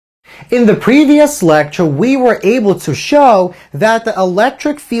In the previous lecture, we were able to show that the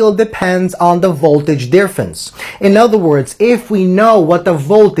electric field depends on the voltage difference. In other words, if we know what the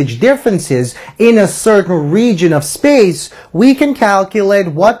voltage difference is in a certain region of space, we can calculate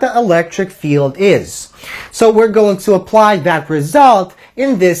what the electric field is. So we're going to apply that result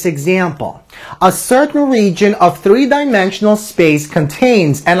in this example. A certain region of three-dimensional space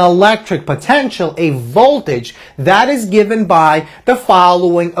contains an electric potential, a voltage, that is given by the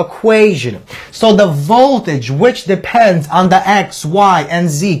following equation. So the voltage, which depends on the x, y, and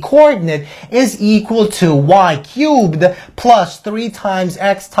z coordinate, is equal to y cubed plus 3 times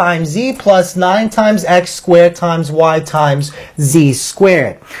x times z plus 9 times x squared times y times z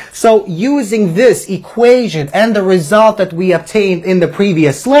squared. So using this equation and the result that we obtained in the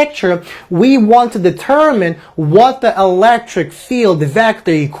previous lecture, we want to determine what the electric field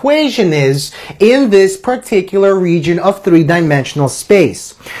vector equation is in this particular region of three-dimensional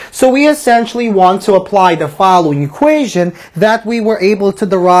space. So we essentially want to apply the following equation that we were able to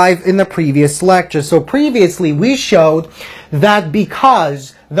derive in the previous lecture. So previously we showed that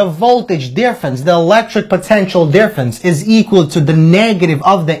because the voltage difference, the electric potential difference, is equal to the negative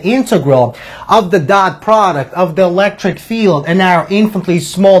of the integral of the dot product of the electric field and our infinitely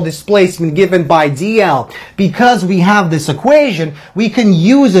small displacement given by dl. Because we have this equation, we can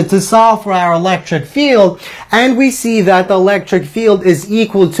use it to solve for our electric field, and we see that the electric field is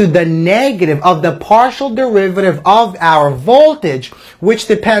equal to the negative of the partial derivative of our voltage, which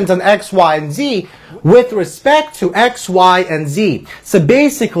depends on x, y, and z, with respect to x, y, and z. So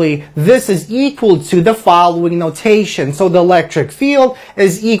basically, this is equal to the following notation. So the electric field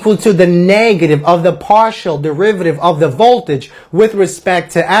is equal to the negative of the partial derivative of the voltage with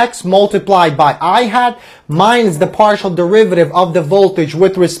respect to x multiplied by I hat minus the partial derivative of the voltage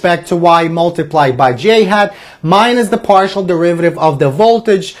with respect to y multiplied by j hat minus the partial derivative of the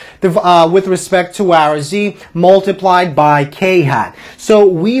voltage with respect to our z multiplied by k hat. So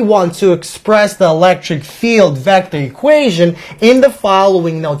we want to express the electric field vector equation in the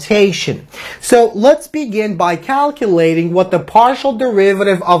following notation. So let's begin by calculating what the partial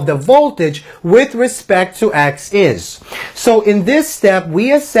derivative of the voltage with respect to x is. So in this step,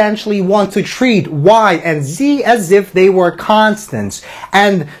 we essentially want to treat y and z as if they were constants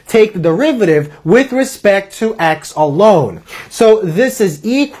and take the derivative with respect to x alone. So this is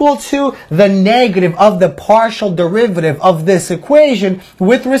equal to the negative of the partial derivative of this equation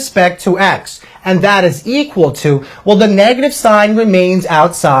with respect to x. And that is equal to, well, the negative sign remains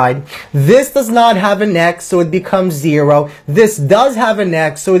outside. This does not have an x, so it becomes 0. This does have an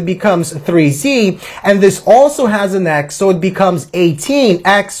x, so it becomes 3z. And this also has an x, so it becomes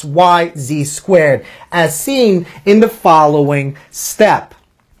 18x, y, z squared, as seen in the following step.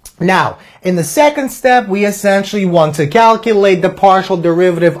 Now, in the second step, we essentially want to calculate the partial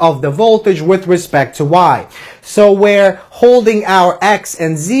derivative of the voltage with respect to y. So we're holding our x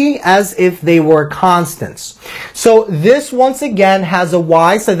and z as if they were constants. So this once again has a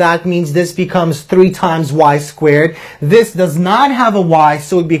y, so that means this becomes 3 times y squared. This does not have a y,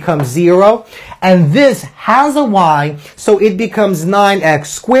 so it becomes 0. And this has a y, so it becomes 9x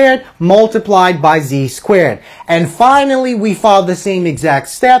squared multiplied by z squared. And finally, we follow the same exact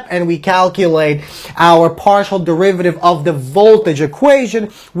step and we calculate our partial derivative of the voltage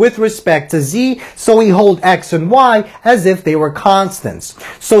equation with respect to z. So we hold x and y as if they were constants.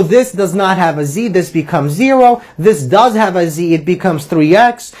 So this does not have a z, this becomes 0. This does have a z, it becomes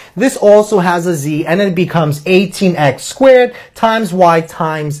 3x. This also has a z, and it becomes 18x squared times y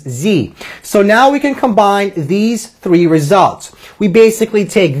times z. So now we can combine these three results. We basically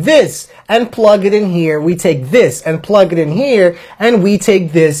take this and plug it in here. We take this and plug it in here, and we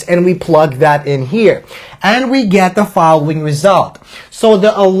take this and we plug that in here. And we get the following result. So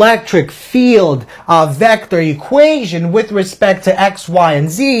the electric field vector equation with respect to x, y, and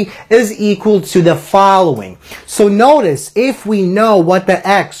z is equal to the following. So notice, if we know what the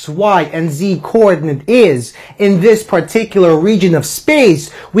x, y, and z coordinate is in this particular region of space,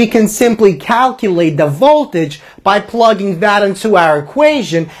 we can simply calculate the voltage by plugging that into our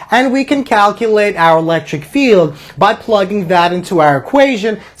equation, and we can calculate our electric field by plugging that into our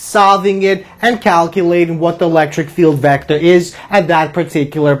equation, solving it, and calculating what the electric field vector is at that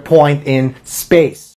particular point in space.